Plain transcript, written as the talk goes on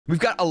We've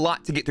got a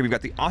lot to get through. We've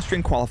got the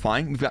Austrian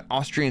qualifying, we've got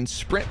Austrian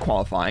sprint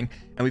qualifying,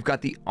 and we've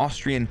got the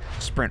Austrian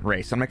sprint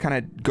race. I'm gonna kind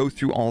of go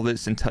through all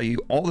this and tell you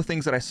all the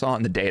things that I saw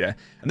in the data.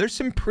 And there's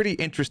some pretty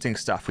interesting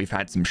stuff. We've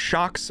had some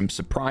shocks, some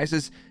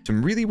surprises,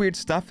 some really weird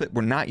stuff that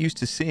we're not used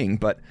to seeing,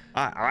 but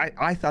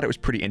I thought it was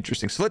pretty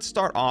interesting. So let's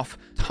start off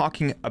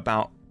talking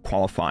about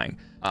qualifying.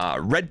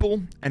 Red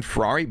Bull and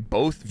Ferrari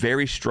both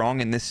very strong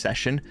in this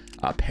session.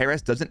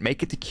 Perez doesn't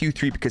make it to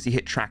Q3 because he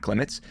hit track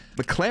limits.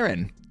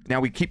 McLaren, now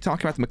we keep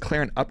talking about the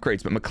McLaren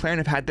upgrades, but McLaren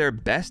have had their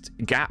best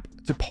gap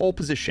to pole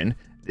position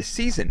this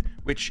season,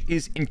 which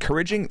is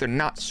encouraging. They're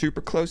not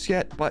super close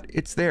yet, but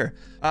it's there.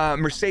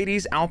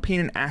 Mercedes,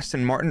 Alpine, and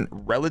Aston Martin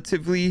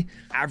relatively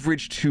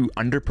average to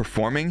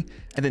underperforming.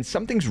 And then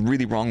something's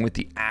really wrong with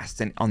the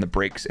Aston on the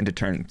brakes into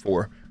turn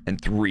 4 and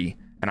 3.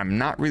 And I'm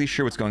not really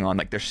sure what's going on.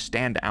 Like, they're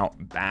stand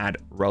out bad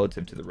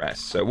relative to the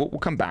rest. So we'll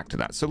come back to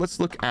that. So let's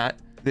look at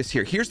this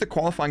here. Here's the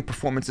qualifying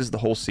performances the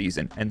whole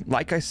season. And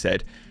like I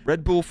said,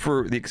 Red Bull,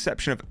 for the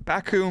exception of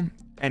Baku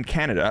and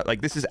Canada,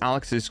 like, this is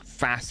Alex's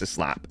fastest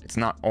lap. It's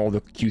not all the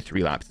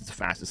Q3 laps, it's the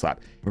fastest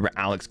lap. Remember,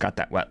 Alex got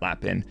that wet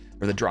lap in,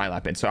 or the dry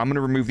lap in. So I'm going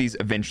to remove these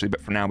eventually,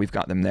 but for now we've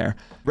got them there.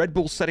 Red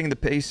Bull setting the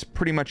pace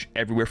pretty much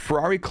everywhere.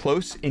 Ferrari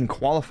close in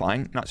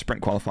qualifying, not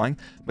sprint qualifying.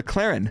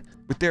 McLaren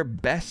with their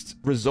best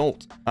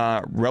result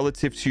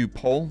relative to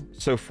pole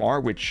so far,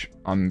 which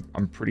I'm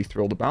pretty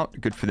thrilled about.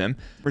 Good for them.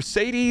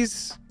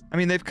 Mercedes, I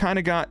mean, they've kind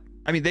of got,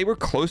 I mean, they were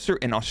closer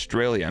in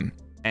Australia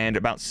and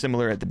about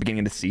similar at the beginning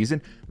of the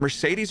season.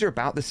 Mercedes are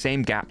about the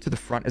same gap to the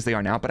front as they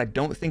are now, but I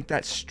don't think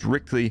that's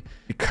strictly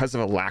because of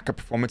a lack of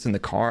performance in the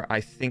car.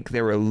 I think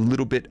they were a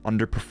little bit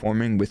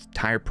underperforming with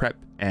tire prep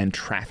and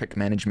traffic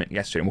management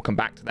yesterday, and we'll come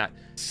back to that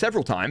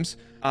several times.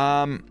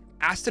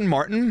 Aston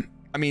Martin,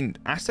 I mean,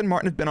 Aston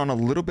Martin have been on a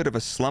little bit of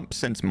a slump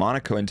since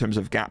Monaco in terms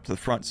of gap to the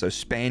front. So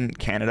Spain,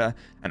 Canada,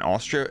 and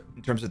Austria,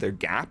 in terms of their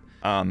gap,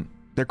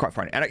 they're quite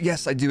fine. And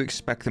yes, I do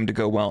expect them to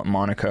go well at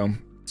Monaco,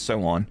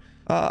 so on.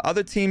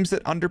 Other teams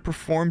that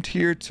underperformed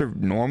here to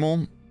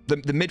normal, the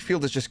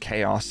midfield is just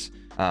chaos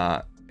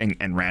and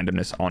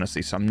randomness,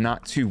 honestly. So I'm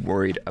not too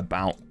worried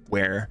about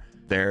where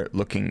they're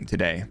looking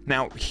today.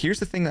 Now, here's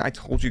the thing that I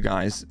told you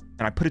guys,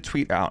 and I put a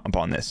tweet out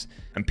upon this,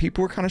 and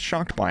people were kind of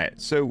shocked by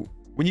it. So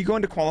when you go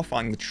into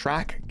qualifying, the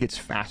track gets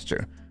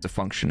faster. It's a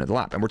function of the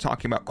lap, and we're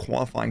talking about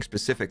qualifying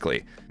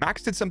specifically.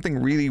 Max did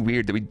something really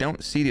weird that we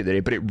don't see the other day,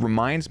 but it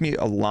reminds me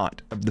a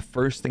lot of the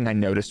first thing I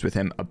noticed with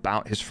him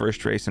about his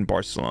first race in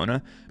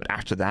Barcelona. But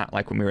after that,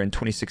 like when we were in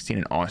 2016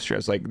 in Austria, I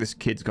was like, this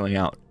kid's going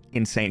out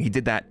insane. He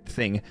did that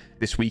thing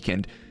this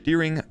weekend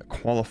during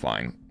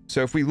qualifying.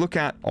 So if we look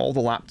at all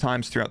the lap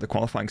times throughout the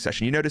qualifying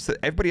session, you notice that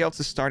everybody else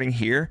is starting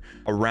here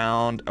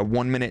around a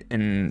 1 minute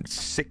and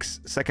 6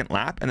 second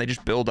lap, and they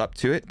just build up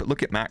to it. But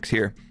look at Max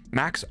here.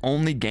 Max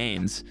only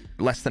gains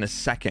less than a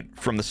second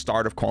from the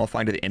start of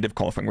qualifying to the end of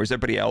qualifying, whereas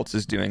everybody else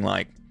is doing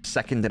like 1.5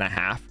 seconds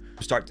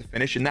start to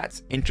finish. And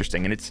that's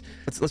interesting. And it's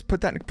let's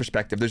put that in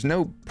perspective. There's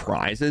no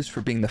prizes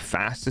for being the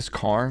fastest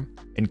car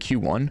in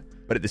Q1,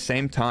 but at the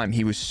same time,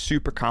 he was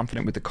super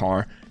confident with the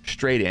car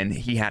straight in.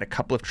 He had a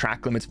couple of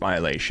track limits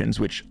violations,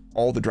 which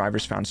all the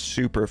drivers found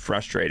super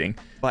frustrating,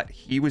 but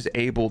he was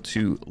able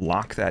to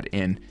lock that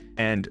in.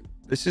 And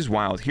this is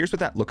wild. Here's what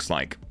that looks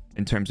like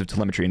in terms of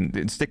telemetry,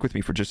 and stick with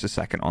me for just a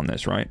second on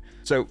this, right?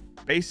 So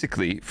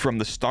basically, from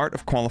the start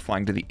of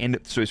qualifying to the end,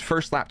 so his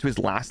first lap to his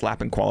last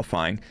lap in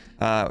qualifying,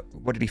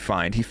 what did he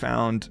find? He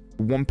found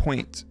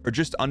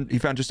he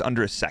found just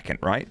under a second,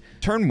 right?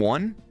 Turn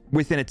 1,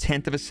 within a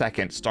 1/10 of a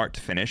second start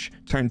to finish.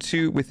 Turn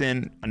 2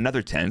 within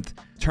another 1/10.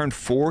 Turn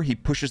 4, he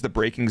pushes the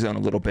braking zone a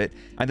little bit,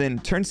 and then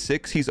turn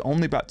 6, he's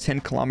only about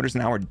 10 kilometers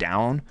an hour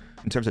down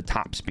in terms of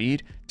top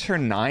speed.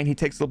 Turn 9, he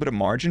takes a little bit of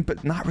margin,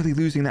 but not really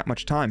losing that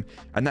much time.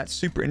 And that's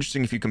super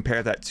interesting if you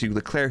compare that to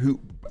Leclerc, who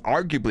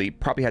arguably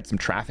probably had some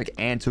traffic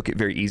and took it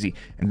very easy.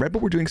 And Red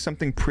Bull were doing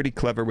something pretty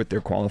clever with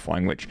their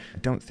qualifying, which I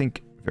don't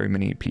think very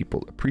many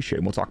people appreciate.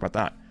 And we'll talk about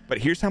that. But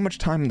here's how much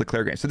time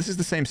Leclerc gained. So this is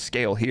the same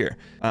scale here.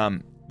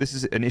 This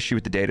is an issue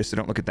with the data, so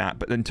don't look at that.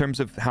 But in terms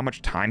of how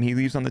much time he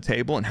leaves on the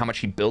table and how much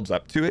he builds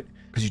up to it,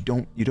 because you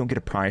don't get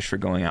a prize for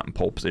going out in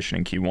pole position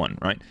in Q1,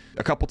 right?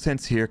 A couple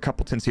tenths here, a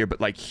couple tenths here, but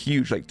like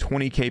huge, like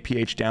 20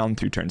 kph down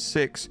through turn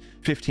 6,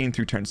 15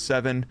 through turn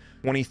 7,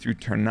 20 through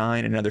turn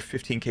 9, and another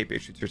 15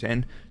 kph through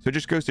turn 10. So it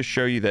just goes to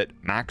show you that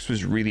Max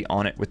was really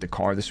on it with the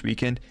car this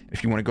weekend.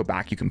 If you want to go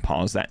back, you can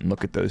pause that and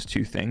look at those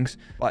two things.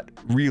 But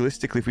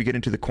realistically, if we get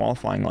into the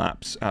qualifying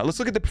laps, let's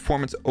look at the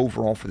performance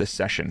overall for this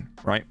session,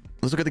 right?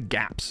 Let's look at the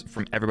gaps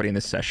from everybody in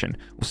this session.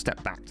 We'll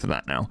step back to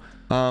that now.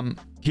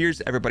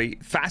 Here's everybody.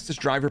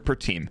 Fastest driver per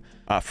team.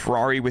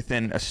 Ferrari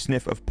within a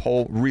sniff of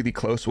pole, really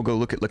close. We'll go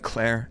look at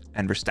Leclerc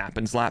and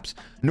Verstappen's laps.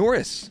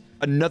 Norris,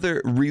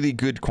 another really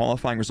good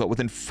qualifying result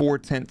within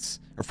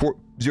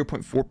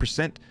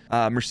 0.4%.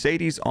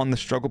 Mercedes on the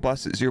struggle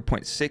bus at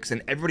 0.6,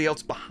 and everybody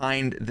else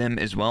behind them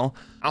as well.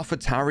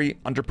 AlphaTauri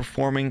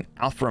underperforming.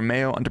 Alfa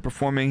Romeo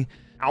underperforming.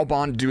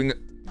 Albon doing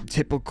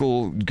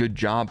typical good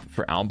job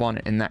for Albon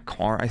in that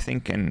car, I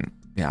think, and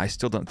Yeah, I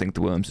still don't think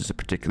the Williams is a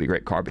particularly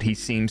great car, but he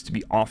seems to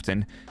be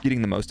often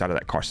getting the most out of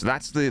that car. So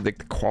that's the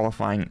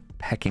qualifying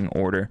pecking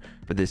order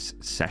for this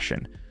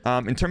session.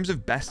 In terms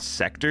of best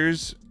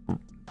sectors,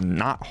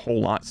 not a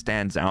whole lot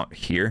stands out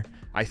here.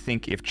 I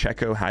think if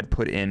Checo had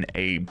put in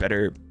a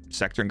better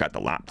sector and got the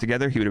lap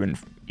together, he would have been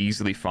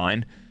easily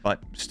fine,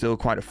 but still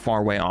quite a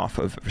far way off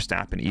of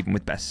Verstappen, even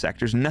with best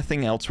sectors.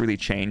 Nothing else really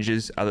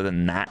changes other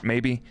than that.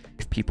 Maybe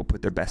if people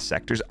put their best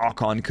sectors,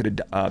 Ocon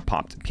could have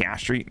popped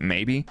Piastri,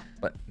 maybe,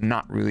 but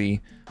not really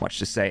much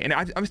to say. And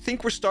I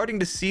think we're starting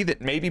to see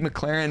that maybe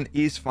McLaren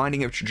is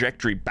finding a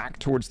trajectory back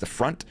towards the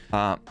front.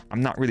 I'm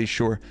not really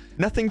sure.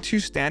 Nothing too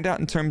stand out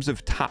in terms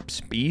of top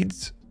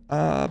speeds.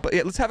 But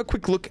yeah, let's have a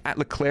quick look at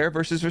Leclerc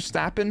versus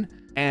Verstappen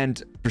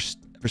and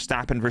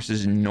Verstappen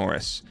versus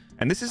Norris.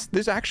 And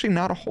there's actually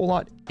not a whole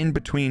lot in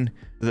between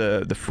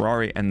the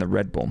Ferrari and the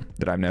Red Bull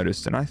that I've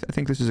noticed. And I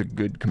think this is a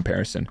good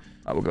comparison.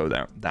 I will go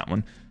that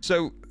one.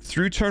 So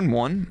through turn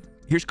 1,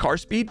 here's car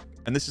speed.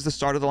 And this is the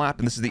start of the lap.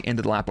 And this is the end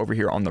of the lap over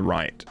here on the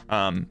right.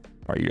 All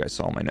right, you guys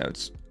saw my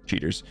notes.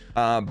 Cheaters.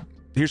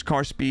 Here's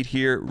car speed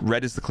here.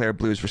 Red is Leclerc,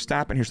 blue is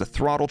Verstappen. Here's the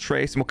throttle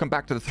trace, and we'll come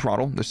back to the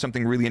throttle. There's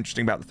something really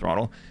interesting about the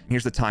throttle. And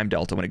here's the time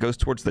delta. When it goes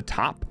towards the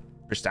top,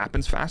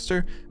 Verstappen's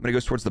faster. When it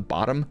goes towards the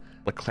bottom,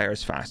 Leclerc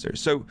is faster.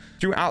 So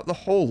throughout the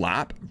whole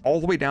lap,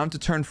 all the way down to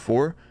turn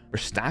 4,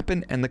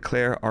 Verstappen and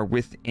Leclerc are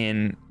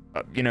within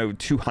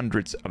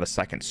 200ths of a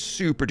second.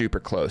 Super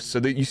duper close. So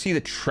that you see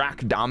the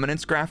track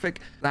dominance graphic.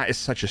 That is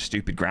such a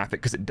stupid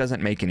graphic because it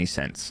doesn't make any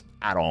sense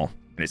at all.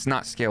 And it's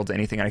not scaled to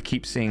anything. And I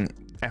keep seeing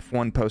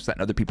F1 post that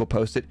and other people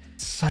post it.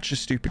 Such a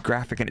stupid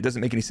graphic and it doesn't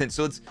make any sense.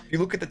 So you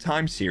look at the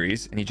time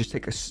series and you just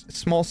take a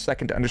small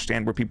second to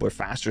understand where people are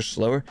faster,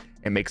 slower.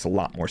 It makes a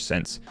lot more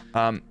sense.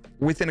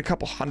 Within a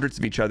couple hundredths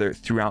of each other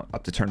throughout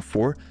up to turn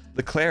 4,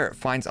 Leclerc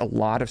finds a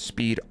lot of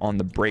speed on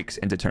the brakes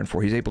into turn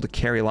 4. He's able to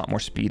carry a lot more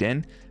speed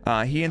in.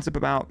 He ends up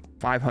about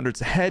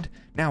 500ths ahead.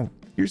 Now,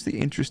 here's the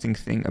interesting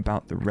thing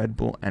about the Red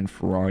Bull and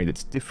Ferrari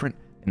that's different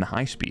in the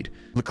high speed.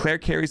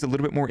 Leclerc carries a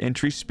little bit more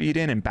entry speed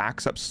in and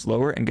backs up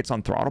slower and gets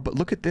on throttle. But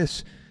look at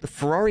this. The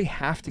Ferrari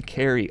have to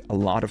carry a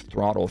lot of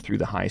throttle through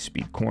the high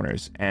speed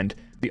corners. And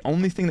the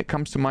only thing that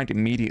comes to mind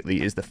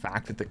immediately is the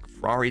fact that the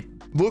Ferrari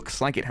looks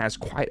like it has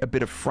quite a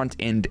bit of front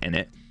end in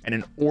it. And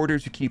in order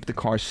to keep the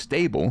car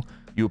stable,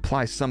 you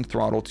apply some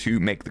throttle to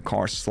make the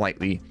car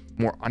slightly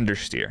more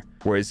understeer.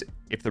 Whereas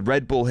if the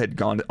Red Bull had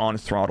gone on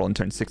throttle in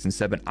turn 6 and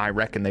 7, I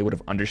reckon they would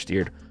have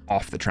understeered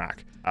off the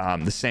track.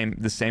 The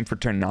same for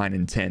turn 9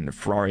 and 10.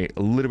 Ferrari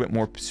a little bit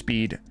more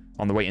speed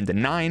on the way into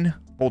 9,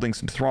 holding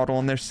some throttle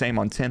in there. Same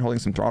on 10, holding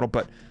some throttle.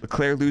 But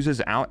Leclerc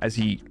loses out as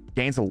he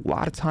gains a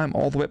lot of time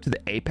all the way up to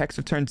the apex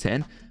of turn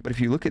 10. But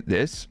if you look at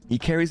this, he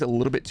carries a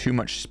little bit too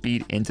much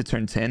speed into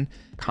turn 10,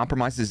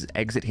 compromises his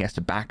exit. He has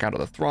to back out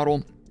of the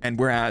throttle. And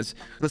whereas,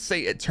 let's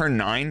say at turn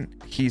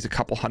 9, he's a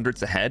couple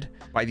hundredths ahead.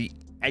 By the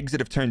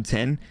exit of turn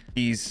 10,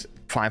 he's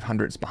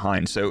 500ths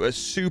behind. So a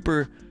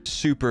super,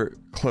 super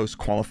close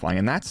qualifying.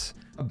 And that's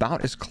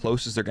about as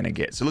close as they're going to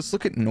get. So let's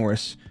look at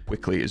Norris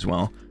quickly as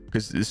well,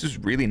 because this is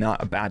really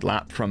not a bad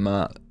lap from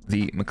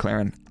the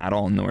McLaren at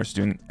all. Norris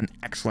doing an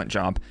excellent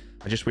job.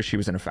 I just wish he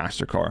was in a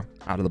faster car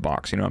out of the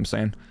box. You know what I'm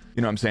saying?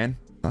 You know what I'm saying?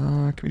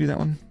 Can we do that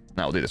one?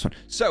 No, we'll do this one.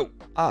 So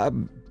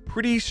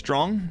pretty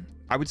strong.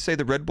 I would say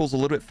the Red Bull's a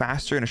little bit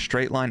faster in a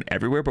straight line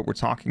everywhere, but we're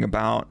talking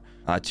about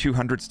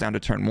 200ths down to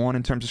turn 1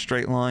 in terms of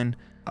straight line.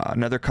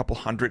 Another couple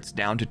hundredths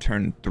down to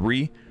turn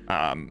 3.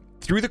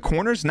 Through the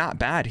corners, not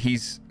bad.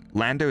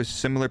 Lando is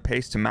similar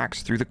pace to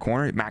Max through the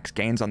corner. Max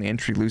gains on the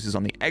entry, loses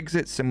on the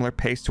exit. Similar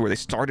pace to where they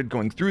started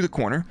going through the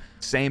corner.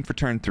 Same for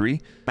turn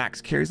 3. Max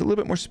carries a little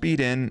bit more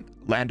speed in.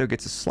 Lando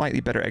gets a slightly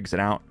better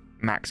exit out.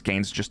 Max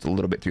gains just a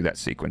little bit through that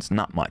sequence,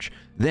 not much.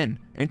 Then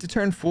into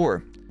turn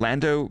 4,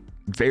 Lando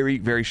very,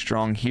 very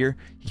strong here.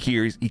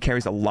 He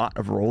carries a lot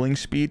of rolling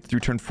speed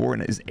through turn 4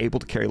 and is able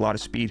to carry a lot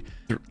of speed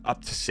through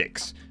up to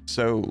 6.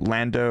 So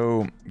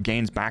Lando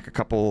gains back a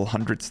couple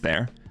hundredths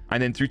there.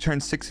 And then through turn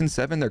 6 and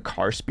 7, their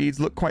car speeds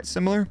look quite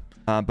similar,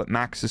 but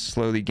Max is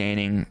slowly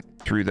gaining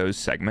through those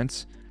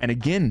segments. And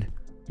again,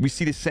 we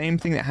see the same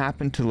thing that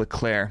happened to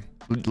Leclerc.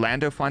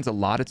 Lando finds a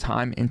lot of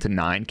time into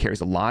 9, carries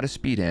a lot of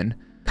speed in,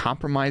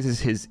 compromises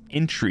his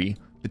entry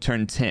to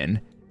turn 10,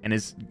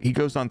 and he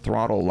goes on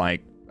throttle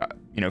like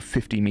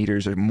 50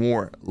 meters or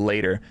more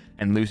later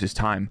and loses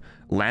time.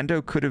 Lando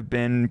could have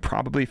been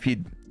probably, if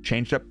he'd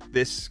changed up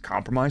this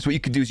compromise, what you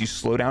could do is you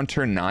slow down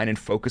turn 9 and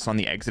focus on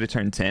the exit of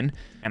turn 10,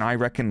 and I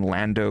reckon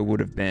Lando would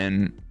have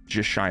been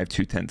just shy of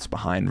 2/10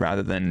 behind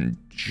rather than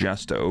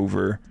just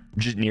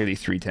nearly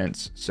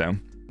 3/10. So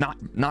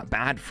not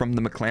bad from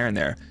the McLaren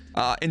there.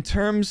 In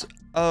terms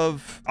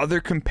of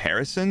other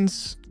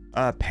comparisons,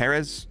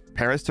 Perez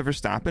to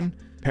Verstappen,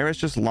 Perez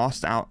just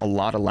lost out a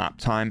lot of lap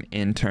time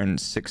in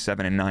turns 6,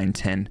 7, and 9,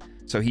 10.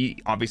 So he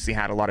obviously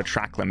had a lot of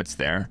track limits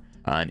there.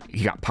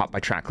 He got popped by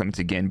track limits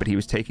again, but he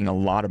was taking a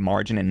lot of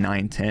margin in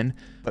 9, 10,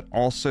 but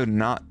also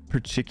not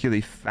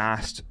particularly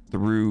fast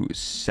through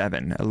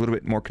 7. A little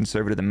bit more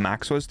conservative than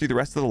Max was through the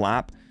rest of the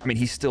lap. I mean,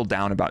 he's still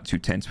down about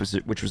 2/10,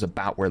 which was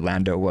about where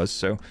Lando was.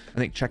 So I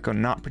think Checo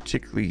not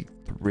particularly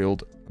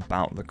thrilled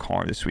about the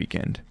car this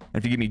weekend.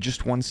 And if you give me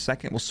just 1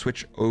 second, we'll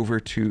switch over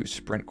to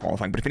sprint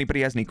qualifying. But if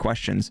anybody has any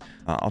questions,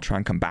 I'll try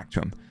and come back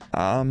to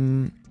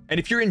them. And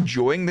if you're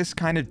enjoying this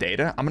kind of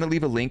data, I'm going to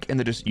leave a link in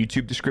the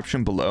YouTube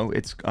description below.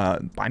 It's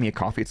Buy Me a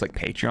Coffee. It's like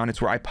Patreon.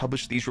 It's where I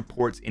publish these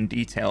reports in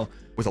detail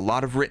with a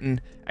lot of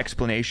written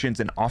explanations,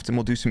 and often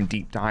we'll do some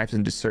deep dives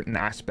into certain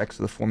aspects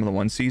of the Formula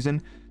One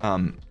season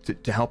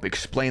to help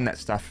explain that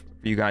stuff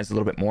for you guys a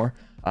little bit more.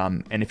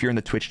 And if you're in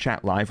the Twitch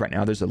chat live right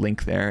now, there's a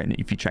link there. And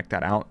if you check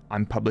that out,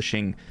 I'm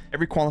publishing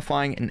every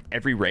qualifying and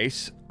every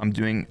race. I'm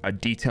doing a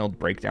detailed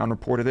breakdown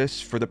report of this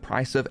for the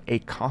price of a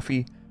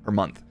coffee per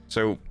month.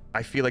 So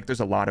I feel like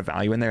there's a lot of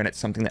value in there, and it's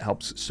something that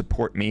helps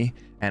support me.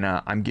 And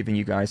I'm giving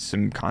you guys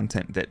some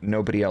content that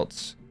nobody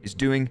else is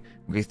doing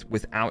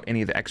without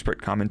any of the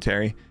expert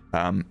commentary.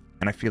 And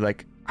I feel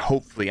like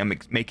hopefully I'm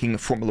making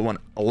Formula One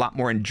a lot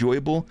more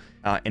enjoyable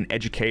and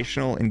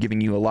educational, and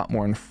giving you a lot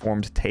more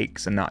informed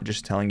takes and not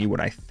just telling you what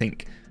I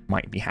think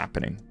might be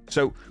happening.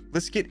 So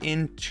let's get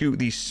into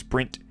the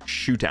sprint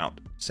shootout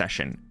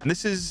session. And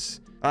this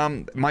is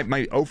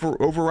my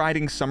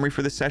overriding summary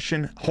for the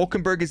session.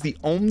 Hulkenberg is the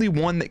only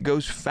one that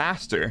goes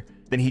faster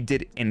than he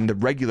did in the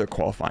regular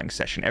qualifying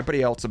session.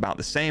 Everybody else about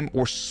the same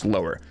or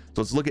slower.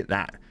 So let's look at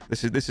that.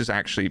 This is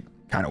actually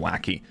kind of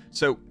wacky.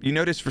 So you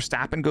notice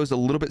Verstappen goes a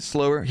little bit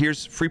slower.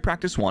 Here's free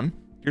practice 1,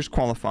 here's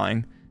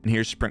qualifying, and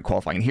here's sprint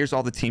qualifying. And here's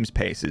all the team's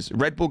paces.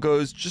 Red Bull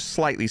goes just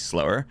slightly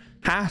slower.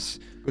 Haas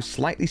goes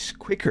slightly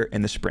quicker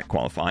in the sprint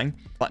qualifying,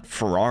 but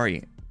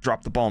Ferrari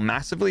dropped the ball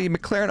massively.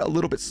 McLaren a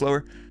little bit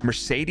slower.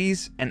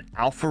 Mercedes and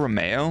Alfa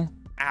Romeo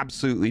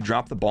absolutely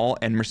dropped the ball,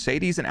 and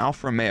Mercedes and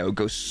Alfa Romeo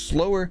go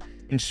slower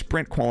in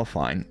sprint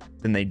qualifying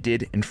than they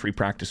did in free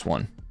practice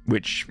 1,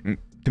 which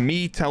to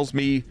me tells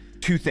me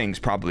two things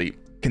probably.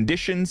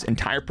 Conditions and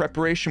tire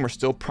preparation were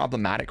still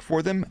problematic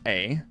for them,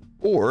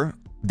 or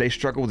they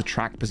struggle with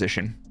track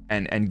position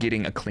and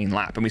getting a clean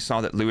lap. And we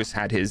saw that Lewis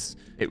had it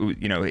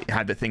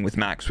had the thing with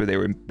Max where they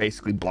were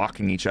basically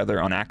blocking each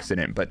other on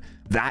accident, but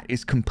that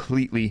is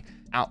completely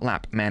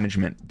outlap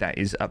management that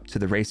is up to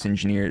the race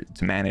engineer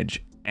to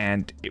manage,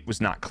 and it was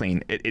not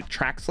clean. It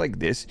tracks like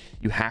this,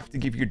 you have to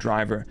give your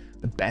driver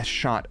the best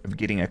shot of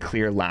getting a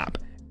clear lap,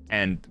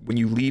 and when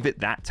you leave it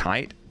that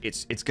tight,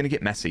 it's going to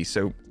get messy.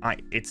 So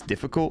it's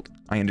difficult,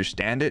 I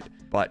understand it,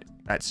 but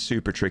that's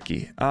super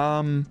tricky.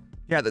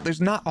 Yeah,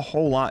 there's not a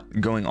whole lot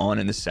going on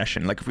in this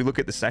session. Like if we look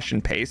at the session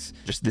pace,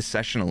 just this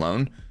session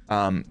alone,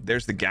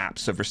 there's the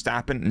gaps. So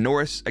Verstappen,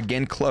 Norris,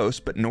 again close,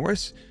 but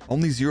Norris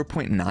only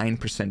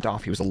 0.9%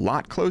 off. He was a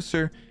lot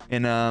closer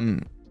in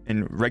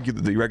the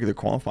regular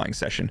qualifying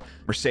session.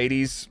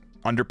 Mercedes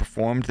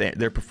underperformed.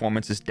 Their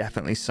performance is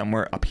definitely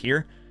somewhere up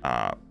here.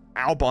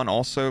 Albon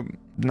also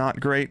not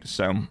great.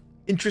 So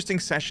interesting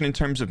session in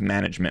terms of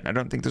management. I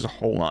don't think there's a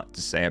whole lot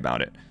to say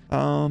about it.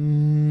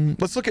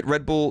 Let's look at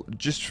Red Bull,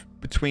 just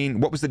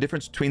what was the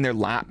difference between their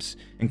laps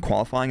in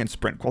qualifying and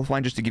sprint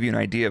qualifying, just to give you an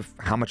idea of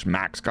how much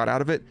Max got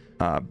out of it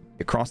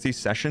across these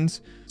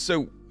sessions.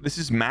 So this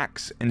is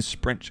Max in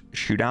sprint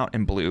shootout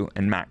in blue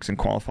and Max in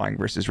qualifying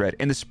versus red.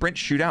 In the sprint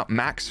shootout,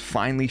 Max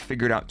finally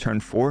figured out turn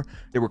 4.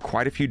 There were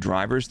quite a few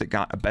drivers that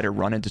got a better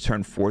run into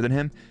turn 4 than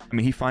him. I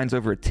mean, he finds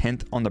over a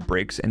 10th on the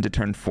brakes into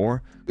turn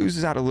 4,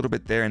 loses out a little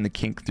bit there in the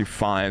kink through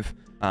 5.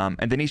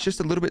 And then he's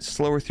just a little bit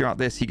slower throughout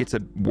this. He gets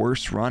a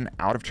worse run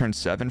out of turn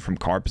 7 from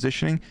car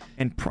positioning,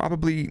 and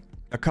probably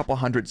a couple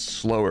hundred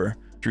slower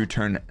through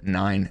turn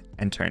 9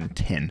 and turn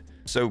 10.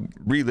 So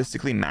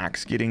realistically,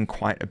 Max getting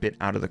quite a bit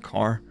out of the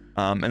car.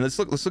 And let's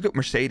look at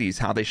Mercedes,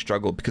 how they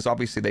struggled, because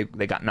obviously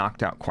they got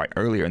knocked out quite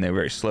earlier and they were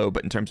very slow,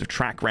 but in terms of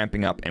track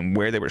ramping up and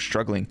where they were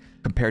struggling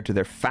compared to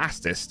their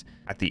fastest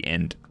at the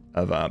end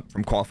of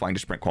from qualifying to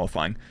sprint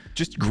qualifying,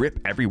 just grip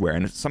everywhere.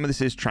 And some of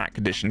this is track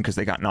condition because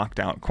they got knocked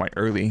out quite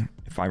early,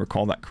 if I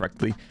recall that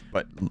correctly.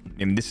 But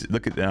I mean,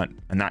 look at that,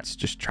 and that's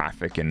just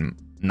traffic and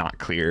not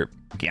clear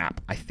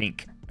gap, I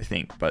think,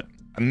 but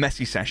a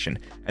messy session,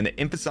 and it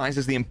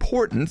emphasizes the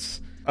importance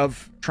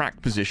of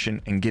track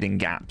position and getting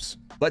gaps.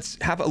 Let's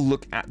have a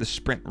look at the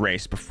sprint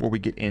race before we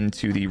get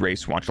into the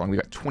race watch along. We've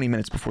got 20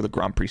 minutes before the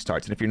Grand Prix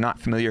starts. And if you're not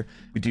familiar,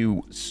 we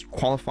do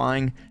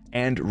qualifying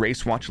and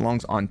race watch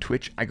alongs on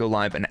Twitch. I go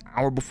live an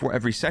hour before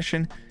every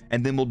session,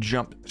 and then we'll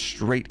jump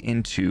straight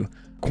into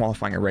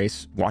qualifying a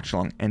race watch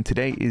along. And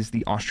today is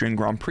the Austrian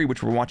Grand Prix,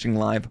 which we're watching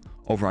live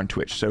over on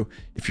Twitch. So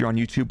if you're on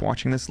YouTube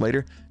watching this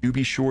later, do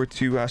be sure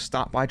to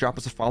stop by, drop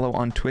us a follow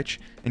on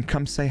Twitch, and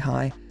come say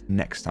hi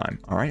next time.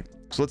 All right.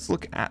 So let's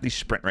look at the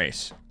sprint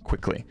race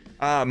quickly.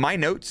 My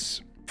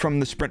notes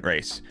from the sprint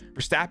race: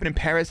 Verstappen and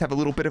Perez have a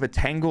little bit of a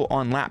tangle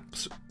on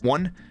laps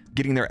 1,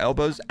 getting their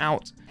elbows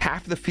out.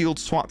 Half of the field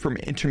swapped from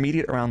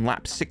intermediate around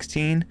lap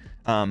 16.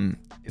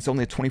 It's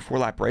only a 24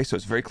 lap race, so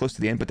it's very close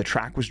to the end, but the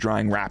track was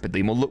drying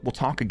rapidly. We'll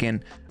talk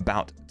again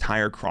about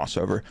tire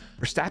crossover.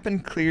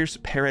 Verstappen clears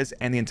Perez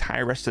and the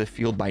entire rest of the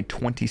field by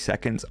 20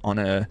 seconds on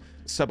a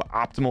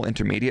suboptimal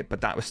intermediate,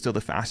 but that was still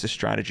the fastest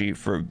strategy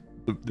for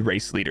the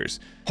race leaders.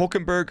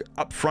 Hulkenberg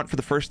up front for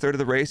the first third of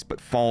the race, but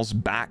falls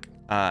back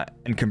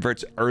and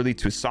converts early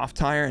to a soft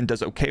tire and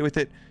does okay with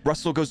it.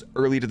 Russell goes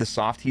early to the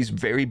soft. He's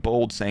very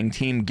bold, saying,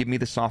 team, give me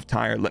the soft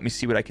tire. Let me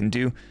see what I can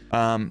do.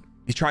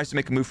 He tries to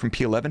make a move from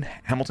P11.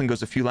 Hamilton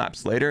goes a few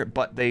laps later,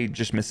 but they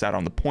just miss out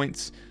on the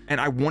points. And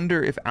I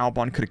wonder if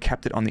Albon could have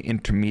kept it on the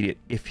intermediate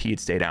if he had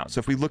stayed out. So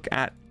if we look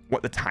at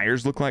what the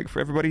tires look like for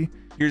everybody,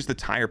 here's the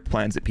tire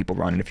plans that people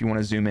run. And if you want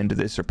to zoom into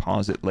this or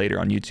pause it later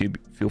on YouTube,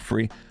 feel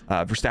free.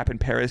 Verstappen,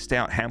 Perez stay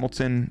out.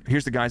 Hamilton,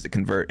 here's the guys that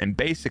convert. And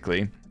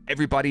basically,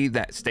 everybody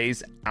that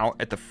stays out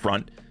at the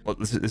front, well,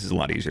 this is a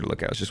lot easier to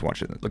look at. Let's just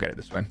look at it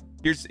this way.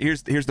 Here's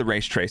the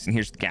race trace, and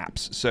here's the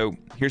gaps. So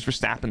here's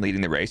Verstappen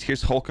leading the race.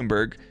 Here's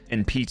Hülkenberg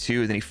in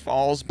P2, and then he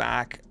falls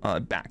back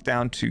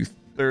down to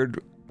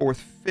third, fourth,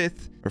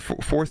 fifth, or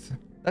fourth.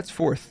 That's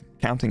fourth.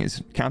 Counting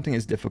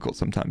is difficult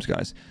sometimes,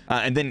 guys.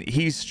 And then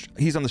he's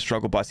on the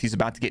struggle bus. He's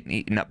about to get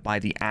eaten up by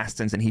the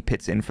Astons, and he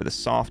pits in for the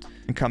soft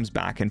and comes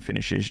back and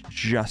finishes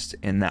just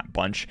in that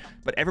bunch.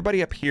 But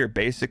everybody up here,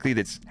 basically,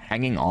 that's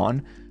hanging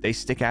on, they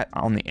stick out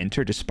on the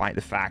inter, despite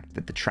the fact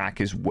that the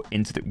track is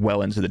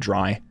well into the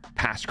dry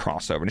past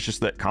crossover, and it's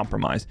just that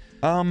compromise.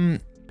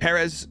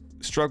 Perez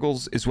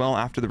struggles as well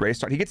after the race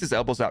start. He gets his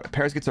elbows out.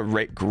 Perez gets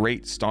a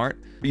great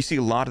start, but you see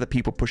a lot of the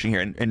people pushing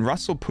here, and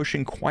Russell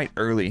pushing quite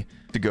early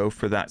to go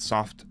for that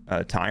soft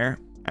tire,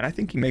 and I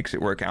think he makes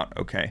it work out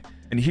okay.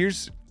 And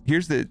here's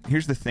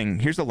the thing.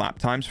 Here's the lap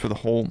times for the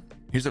whole.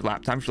 Here's the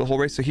lap times for the whole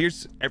race. So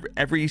here's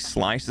every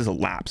slice is a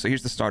lap. So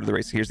here's the start of the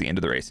race. Here's the end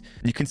of the race.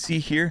 And you can see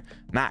here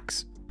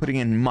Max putting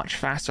in much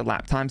faster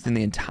lap times than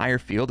the entire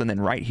field, and then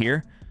right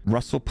here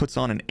Russell puts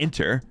on an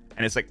inter,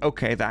 and it's like,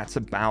 okay, that's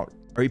about.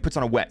 Or he puts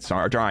on a wet,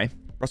 sorry, or dry.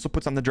 Russell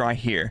puts on the dry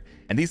here.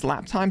 And these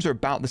lap times are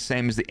about the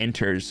same as the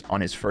inters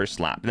on his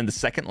first lap. And then the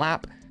second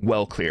lap,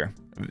 well clear.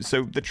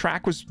 So the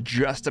track was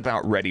just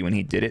about ready when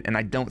he did it. And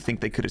I don't think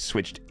they could have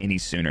switched any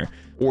sooner.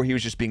 Or he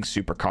was just being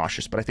super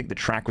cautious. But I think the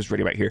track was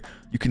ready right here.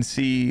 You can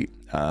see,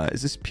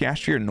 is this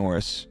Piastri or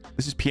Norris?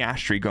 This is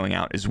Piastri going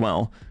out as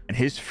well. And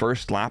his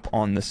first lap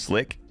on the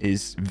slick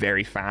is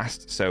very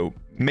fast. So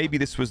maybe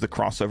this was the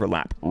crossover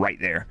lap right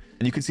there.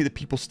 And you can see the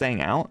people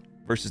staying out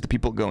versus the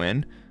people that go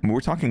in. I mean,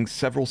 we're talking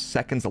several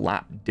seconds a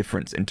lap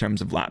difference in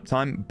terms of lap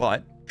time,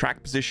 but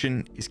track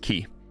position is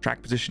key.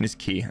 Track position is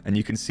key. And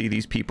you can see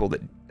these people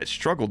that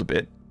struggled a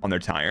bit on their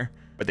tire,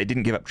 but they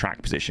didn't give up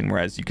track position.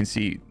 Whereas you can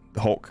see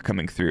the Hulk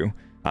coming through.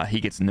 He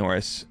gets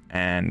Norris,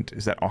 and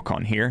is that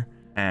Ocon here?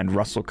 And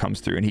Russell comes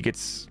through, and he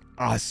gets...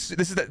 this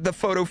is the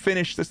photo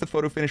finish. That's the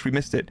photo finish. We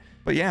missed it.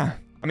 But yeah,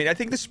 I mean, I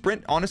think the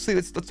sprint, honestly,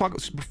 let's talk,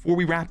 before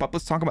we wrap up,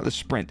 let's talk about the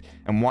sprint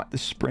and what the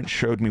sprint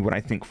showed me what I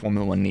think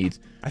Formula 1 needs.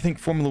 I think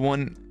Formula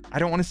 1, I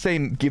don't want to say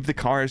give the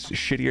cars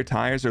shittier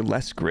tires or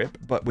less grip,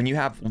 but when you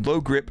have low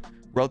grip,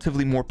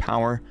 relatively more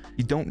power,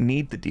 you don't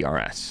need the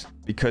DRS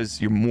because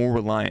you're more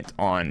reliant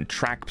on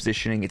track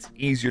positioning. It's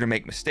easier to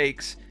make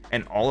mistakes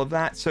and all of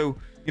that. So,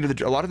 you know,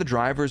 a lot of the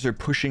drivers are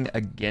pushing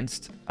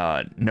against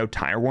no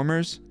tire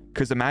warmers.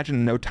 Because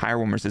imagine no tire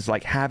warmers is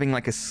like having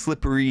like a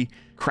slippery,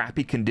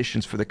 crappy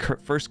conditions for the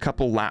first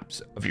couple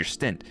laps of your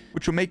stint,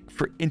 which will make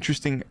for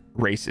interesting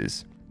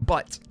races.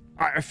 But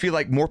I feel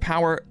like more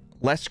power,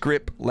 less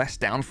grip, less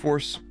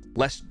downforce,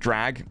 less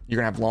drag. You're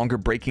gonna have longer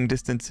braking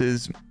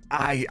distances.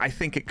 I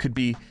think it could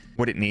be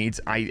what it needs.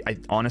 I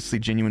honestly,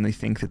 genuinely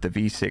think that the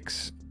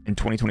V6 in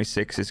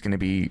 2026 is going to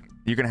be,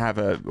 you're going to have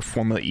a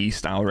Formula E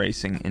style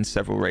racing in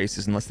several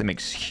races unless they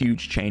make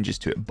huge changes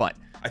to it. But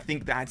I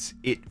think that's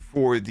it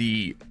for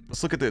the,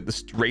 let's look at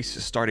the race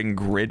starting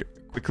grid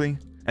quickly.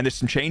 And there's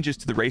some changes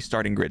to the race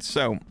starting grid.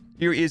 So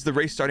here is the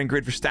race starting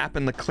grid.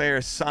 Verstappen,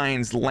 Leclerc,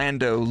 Sainz,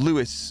 Lando,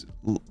 Lewis,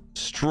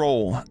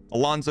 Stroll,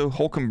 Alonso,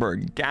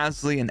 Hülkenberg,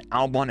 Gasly, and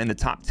Albon in the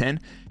top 10.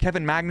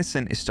 Kevin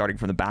Magnussen is starting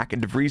from the back,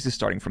 and De Vries is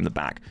starting from the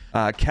back.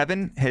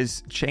 Kevin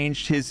has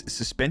changed his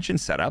suspension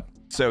setup.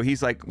 So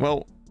he's like,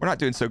 well, we're not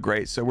doing so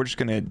great, so we're just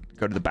going to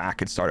go to the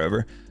back and start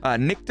over.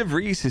 Nick De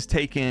Vries has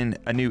taken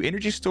a new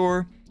energy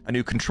store, a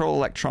new control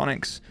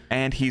electronics,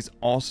 and he's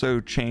also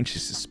changed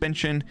his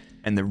suspension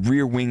and the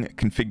rear wing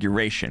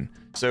configuration.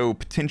 So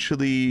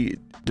potentially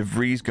De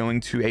Vries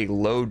going to a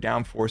low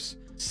downforce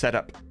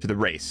setup to the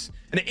race.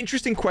 And an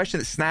interesting question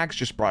that Snags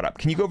just brought up.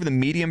 Can you go over the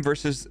medium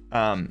versus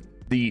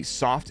the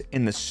soft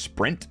in the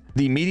sprint?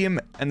 The medium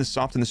and the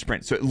soft in the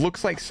sprint. So it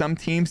looks like some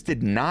teams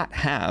did not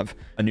have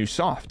a new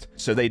soft.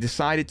 So they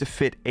decided to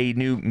fit a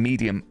new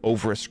medium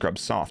over a scrub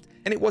soft.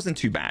 And it wasn't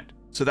too bad.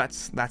 So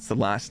that's the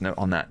last note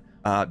on that.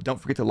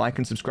 Don't forget to like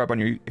and subscribe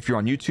if you're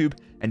on YouTube.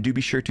 And do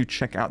be sure to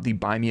check out the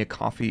Buy Me a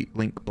Coffee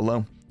link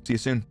below. See you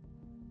soon.